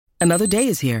Another day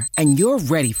is here, and you're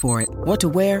ready for it. What to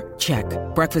wear? Check.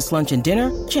 Breakfast, lunch, and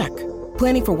dinner? Check.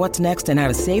 Planning for what's next and how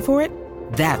to save for it?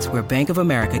 That's where Bank of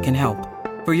America can help.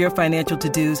 For your financial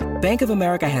to-dos, Bank of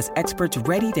America has experts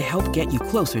ready to help get you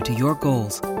closer to your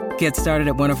goals. Get started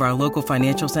at one of our local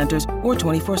financial centers or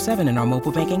 24/7 in our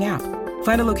mobile banking app.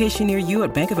 Find a location near you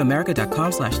at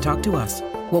bankofamerica.com/talktous.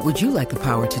 What would you like the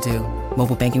power to do?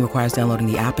 Mobile banking requires downloading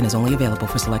the app and is only available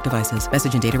for select devices.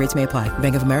 Message and data rates may apply.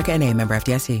 Bank of America N.A., member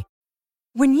FDIC.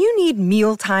 When you need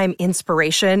mealtime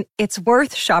inspiration, it's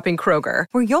worth shopping Kroger,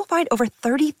 where you'll find over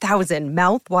 30,000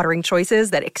 mouth-watering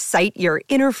choices that excite your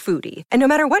inner foodie. And no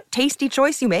matter what tasty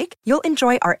choice you make, you'll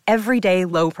enjoy our everyday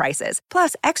low prices,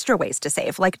 plus extra ways to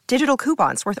save, like digital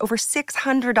coupons worth over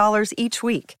 $600 each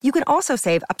week. You can also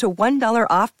save up to $1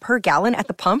 off per gallon at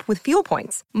the pump with fuel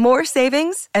points. More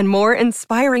savings and more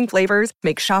inspiring flavors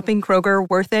make shopping Kroger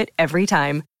worth it every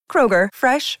time. Kroger,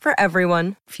 fresh for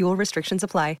everyone. Fuel restrictions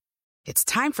apply. It's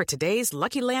time for today's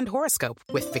Lucky Land horoscope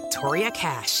with Victoria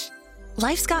Cash.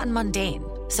 Life's gotten mundane,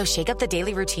 so shake up the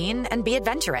daily routine and be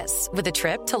adventurous with a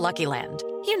trip to Lucky Land.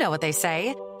 You know what they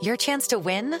say, your chance to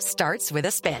win starts with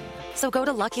a spin. So go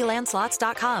to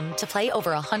LuckyLandSlots.com to play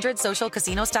over 100 social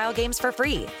casino-style games for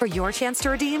free for your chance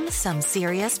to redeem some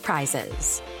serious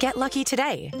prizes. Get lucky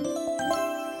today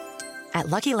at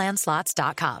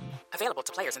LuckyLandSlots.com. Available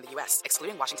to players in the U.S.,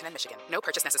 excluding Washington and Michigan. No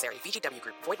purchase necessary. VGW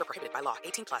Group. Void where prohibited by law.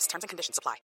 18+. Terms and conditions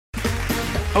apply.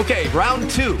 Okay, round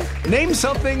two. Name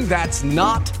something that's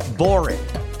not boring.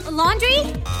 A laundry?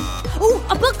 Ooh,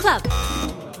 a book club.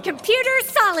 Computer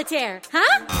solitaire,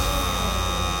 huh?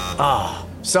 Ah,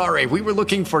 sorry. We were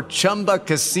looking for Chumba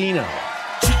Casino.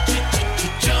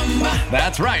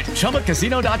 That's right.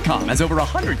 ChumbaCasino.com has over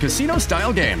 100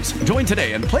 casino-style games. Join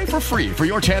today and play for free for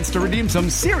your chance to redeem some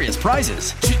serious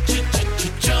prizes.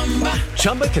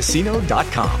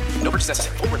 ChumbaCasino.com. No purchase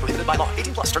necessary. Void where prohibited by law.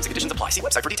 18+. Terms and conditions apply. See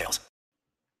website for details.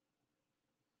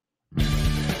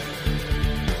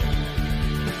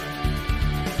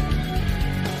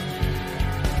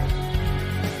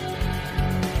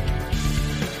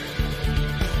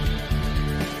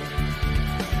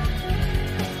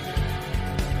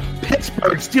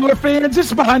 Pittsburgh Steeler fans, this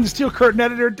is Behind the Steel Curtain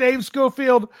editor Dave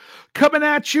Schofield coming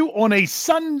at you on a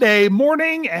Sunday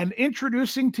morning and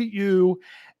introducing to you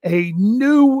a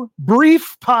new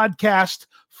brief podcast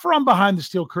from Behind the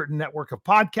Steel Curtain network of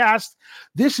podcasts.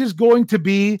 This is going to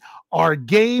be our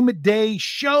game day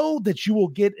show that you will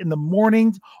get in the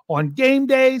mornings on game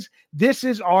days. This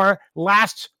is our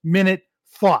last minute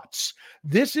thoughts.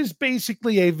 This is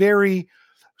basically a very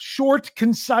short,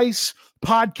 concise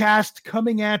podcast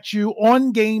coming at you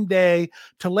on game day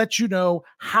to let you know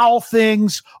how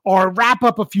things are, wrap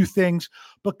up a few things,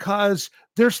 because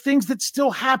there's things that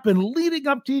still happen leading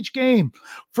up to each game.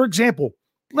 For example,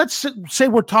 let's say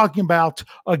we're talking about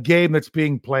a game that's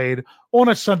being played on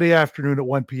a Sunday afternoon at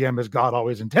 1 p.m. as God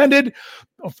always intended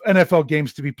NFL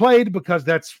games to be played, because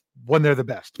that's when they're the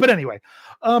best. But anyway,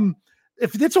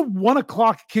 if it's a 1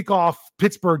 o'clock kickoff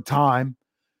Pittsburgh time,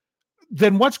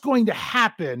 then what's going to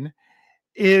happen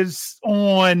is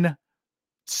on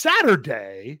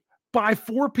Saturday by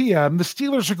 4 p.m., the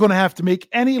Steelers are going to have to make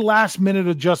any last-minute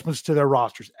adjustments to their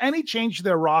rosters. Any change to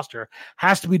their roster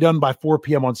has to be done by 4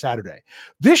 p.m. on Saturday.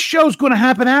 This show's going to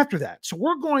happen after that. So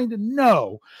we're going to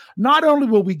know, not only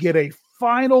will we get a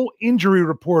final injury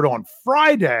report on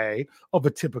Friday of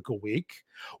a typical week,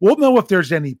 we'll know if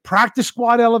there's any practice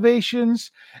squad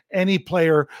elevations, any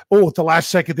player, at the last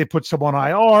second they put someone on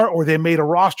IR, or they made a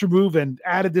roster move and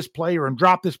added this player and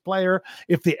dropped this player,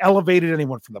 if they elevated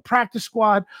anyone from the practice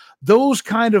squad, those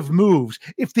kind of moves,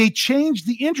 if they change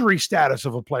the injury status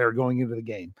of a player going into the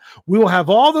game. We will have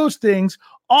all those things,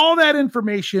 all that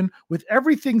information with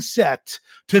everything set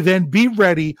to then be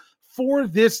ready for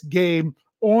this game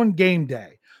on game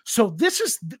day. So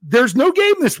there's no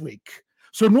game this week.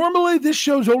 So normally this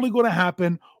show's only going to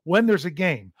happen when there's a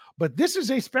game, but this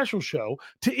is a special show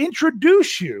to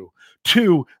introduce you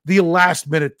to the last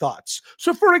minute thoughts.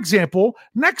 So for example,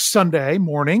 next Sunday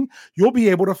morning, you'll be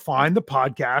able to find the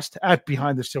podcast at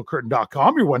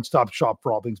BehindTheSteelCurtain.com, your one-stop shop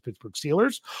for all things Pittsburgh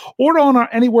Steelers, or on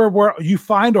anywhere where you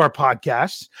find our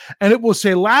podcasts, and it will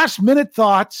say last minute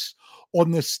thoughts on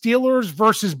the Steelers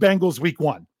versus Bengals week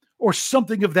 1, or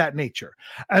something of that nature.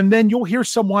 And then you'll hear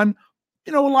someone,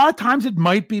 a lot of times it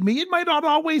might be me. It might not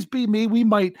always be me. We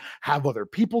might have other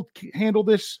people handle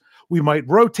this. We might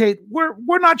rotate. We're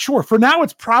not sure. For now,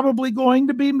 it's probably going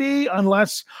to be me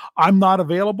unless I'm not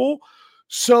available.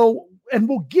 So, and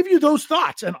we'll give you those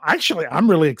thoughts. And actually, I'm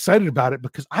really excited about it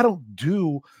because I don't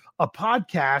do a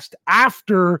podcast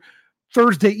after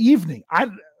Thursday evening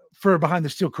for Behind the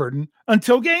Steel Curtain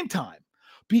until game time.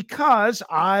 because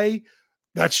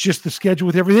that's just the schedule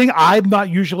with everything. I'm not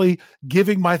usually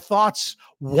giving my thoughts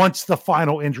once the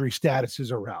final injury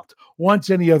statuses are out, once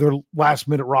any other last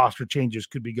minute roster changes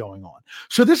could be going on.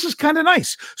 So this is kind of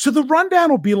nice. So the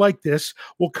rundown will be like this.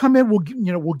 We'll come in, we'll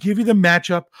give you the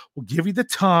matchup, we'll give you the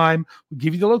time, we'll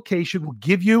give you the location, we'll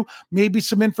give you maybe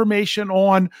some information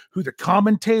on who the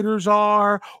commentators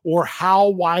are or how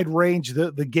wide range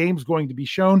the game's going to be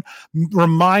shown.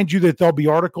 Remind you that there'll be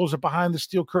articles at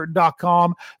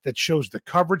BehindTheSteelCurtain.com that shows the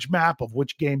coverage map of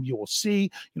which game you will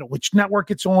see, which network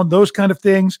it's on, those kind of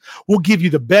things. We'll give you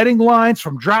the betting lines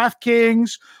from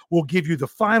DraftKings. We'll give you the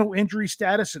final injury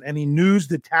status and any news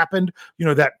that happened,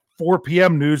 that 4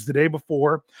 p.m. news the day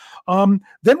before. Then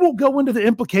we'll go into the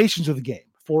implications of the game.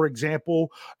 For example,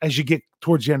 as you get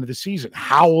towards the end of the season,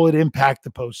 how will it impact the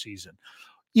postseason?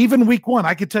 Even week 1,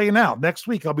 I can tell you now, next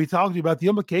week, I'll be talking to you about the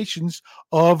implications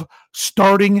of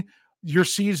starting your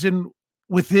season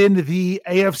within the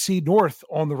AFC North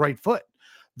on the right foot.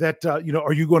 That,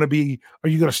 are you going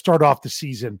to start off the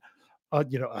season,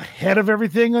 ahead of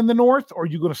everything in the North, or are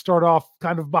you going to start off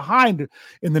kind of behind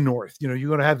in the North? You're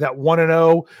going to have that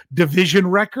 1-0 division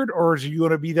record, or is you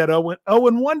going to be that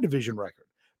 0-1 division record?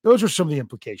 Those are some of the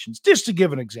implications, just to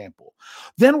give an example.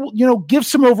 Then, give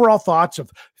some overall thoughts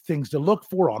of things to look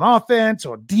for on offense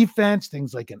or defense,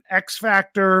 things like an X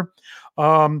factor,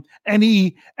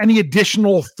 any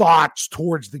additional thoughts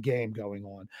towards the game going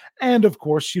on. And of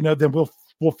course, then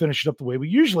we'll finish it up the way we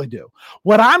usually do.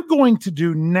 What I'm going to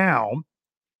do now,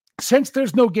 since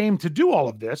there's no game to do all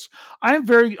of this, I'm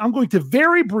going to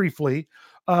very briefly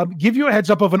give you a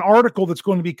heads up of an article that's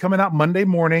going to be coming out Monday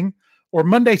morning or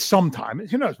Monday sometime.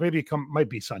 Who knows? Maybe it might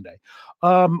be Sunday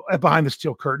at Behind the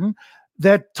Steel Curtain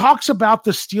that talks about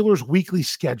the Steelers' weekly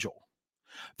schedule.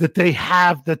 That they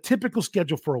have the typical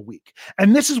schedule for a week.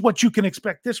 And this is what you can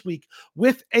expect this week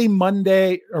with a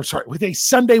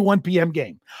Sunday 1 p.m.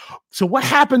 game. So what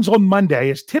happens on Monday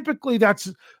is typically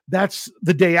that's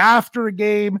the day after a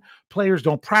game. Players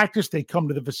don't practice. They come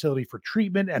to the facility for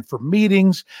treatment and for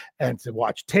meetings and to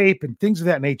watch tape and things of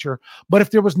that nature. But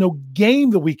if there was no game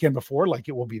the weekend before, like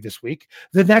it will be this week,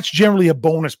 then that's generally a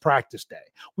bonus practice day.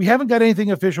 We haven't got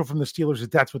anything official from the Steelers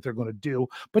that that's what they're going to do,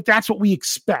 but that's what we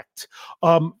expect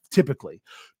typically.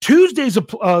 Tuesday's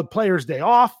a player's day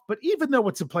off, but even though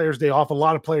it's a player's day off, a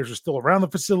lot of players are still around the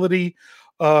facility,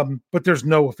 but there's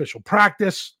no official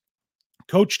practice.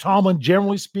 Coach Tomlin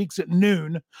generally speaks at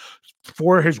noon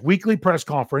for his weekly press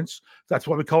conference. That's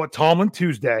why we call it Tomlin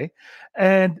Tuesday.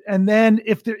 And then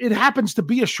if it happens to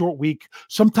be a short week,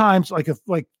 sometimes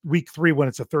like week 3 when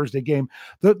it's a Thursday game,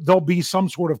 there'll be some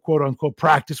sort of quote unquote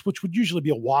practice, which would usually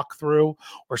be a walkthrough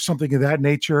or something of that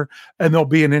nature. And there'll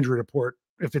be an injury report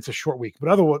if it's a short week. But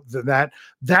other than that,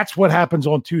 that's what happens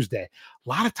on Tuesday. A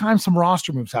lot of times some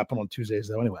roster moves happen on Tuesdays,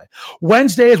 though, anyway.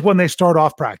 Wednesday is when they start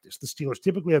off practice. The Steelers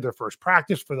typically have their first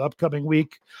practice for the upcoming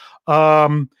week.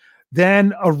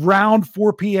 Then around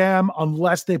 4 p.m.,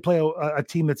 unless they play a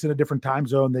team that's in a different time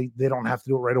zone, they don't have to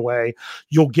do it right away.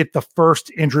 You'll get the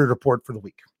first injury report for the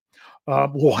week.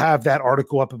 We'll have that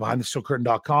article up at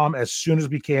BehindTheSteelCurtain.com as soon as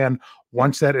we can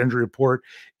once that injury report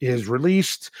is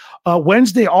released.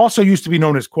 Wednesday also used to be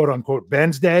known as quote-unquote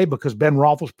Ben's Day because Ben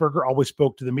Roethlisberger always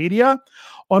spoke to the media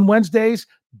on Wednesdays.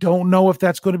 Don't know if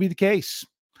that's going to be the case.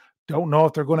 Don't know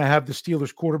if they're going to have the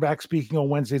Steelers quarterback speaking on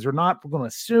Wednesdays or not. We're going to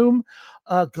assume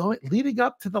leading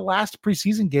up to the last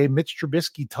preseason game, Mitch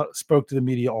Trubisky spoke to the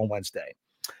media on Wednesday.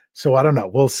 So I don't know.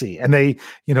 We'll see. And they,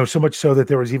 so much so that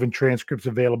there was even transcripts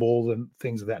available and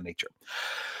things of that nature.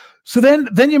 So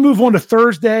then you move on to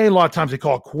Thursday. A lot of times they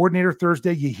call it Coordinator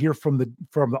Thursday. You hear from the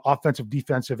offensive,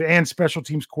 defensive, and special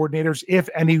teams coordinators if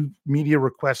any media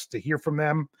requests to hear from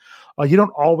them. You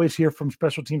don't always hear from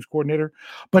special teams coordinator,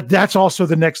 but that's also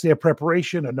the next day of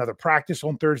preparation, another practice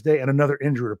on Thursday, and another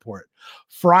injury report.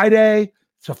 Friday,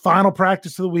 it's a final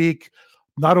practice of the week.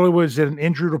 Not only was it an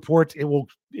injury report, it will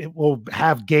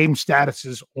have game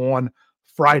statuses on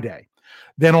Friday.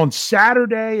 Then on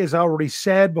Saturday, as I already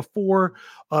said before,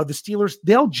 the Steelers,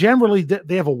 they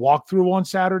have a walkthrough on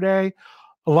Saturday.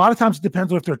 A lot of times it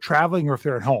depends on if they're traveling or if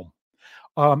they're at home.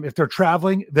 If they're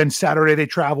traveling, then Saturday they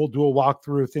travel, do a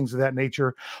walkthrough, things of that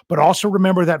nature. But also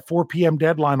remember that 4 p.m.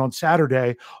 deadline on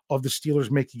Saturday of the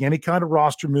Steelers making any kind of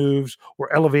roster moves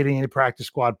or elevating any practice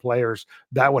squad players.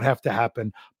 That would have to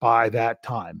happen by that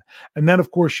time. And then,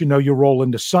 of course, you roll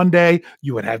into Sunday,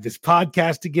 you would have this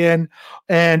podcast again.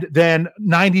 And then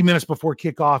 90 minutes before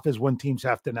kickoff is when teams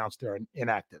have to announce their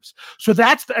inactives. So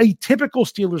that's a typical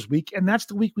Steelers week. And that's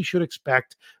the week we should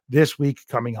expect this week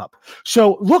coming up.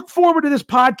 So look forward to this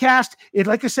podcast.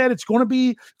 Like I said, it's going to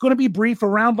be brief,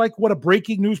 around like what a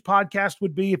breaking news podcast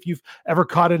would be if you've ever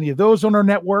caught any of those on our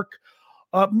network.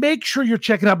 Make sure you're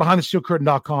checking out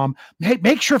BehindTheSteelCurtain.com.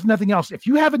 Make sure, if nothing else, if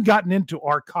you haven't gotten into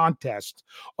our contest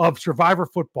of Survivor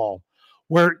Football,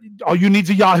 where all you need is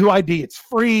a Yahoo ID, it's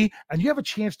free, and you have a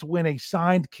chance to win a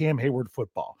signed Cam Hayward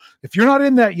football. If you're not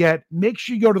in that yet, make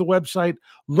sure you go to the website,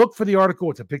 look for the article.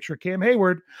 It's a picture of Cam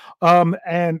Hayward,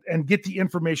 and get the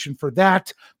information for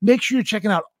that. Make sure you're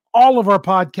checking out all of our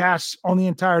podcasts on the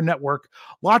entire network.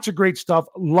 Lots of great stuff.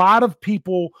 A lot of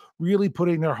people really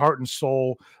putting their heart and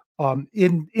soul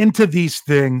into these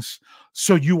things,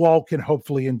 so you all can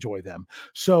hopefully enjoy them.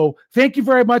 So thank you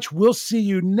very much. We'll see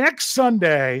you next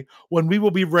Sunday when we will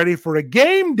be ready for a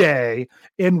game day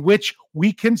in which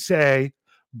we can say,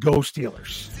 go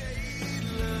Steelers.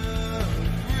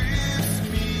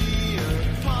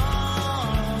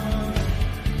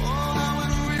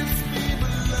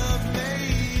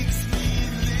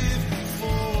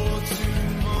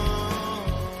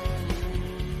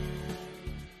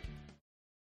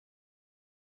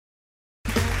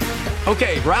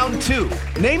 Okay, round two.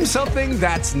 Name something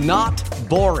that's not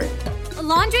boring. A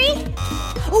laundry?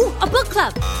 Ooh, a book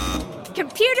club.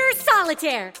 Computer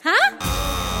solitaire, huh?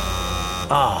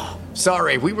 Ah,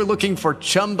 sorry, we were looking for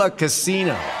Chumba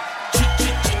Casino.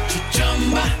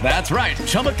 That's right,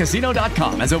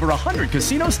 ChumbaCasino.com has over 100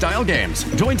 casino-style games.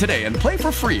 Join today and play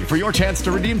for free for your chance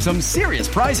to redeem some serious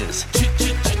prizes.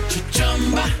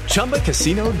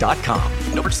 ChumbaCasino.com.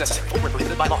 No purchase necessary. Void where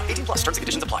prohibited by law. 18+ terms and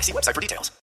conditions apply. See website for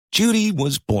details. Judy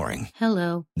was boring.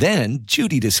 Hello. Then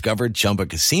Judy discovered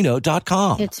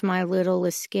ChumbaCasino.com. It's my little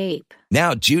escape.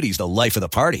 Now Judy's the life of the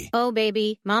party. Oh,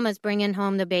 baby, mama's bringing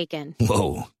home the bacon.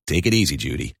 Whoa, take it easy,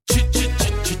 Judy.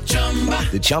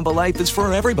 The Chumba life is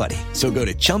for everybody. So go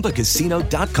to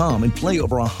ChumbaCasino.com and play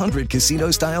over 100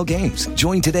 casino-style games.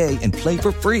 Join today and play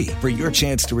for free for your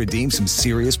chance to redeem some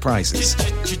serious prizes.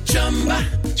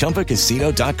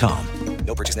 ChumbaCasino.com.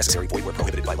 No purchase necessary. Void where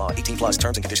prohibited by law. 18+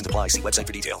 terms and conditions apply. See website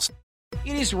for details.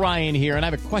 It is Ryan here, and I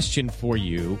have a question for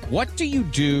you. What do you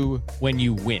do when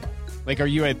you win? Like, are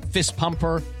you a fist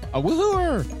pumper, a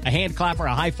woohooer, a hand clapper,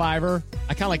 a high fiver?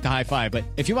 I kind of like the high five, but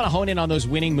if you want to hone in on those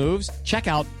winning moves, check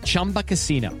out Chumba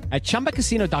Casino. At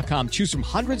ChumbaCasino.com, choose from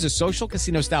hundreds of social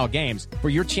casino-style games for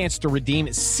your chance to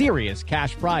redeem serious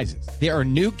cash prizes. There are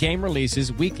new game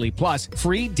releases weekly, plus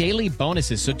free daily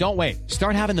bonuses, so don't wait.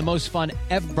 Start having the most fun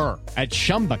ever at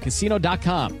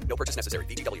ChumbaCasino.com. No purchase necessary.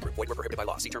 VGW Group. Void where prohibited by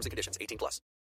law. See terms and conditions. 18+.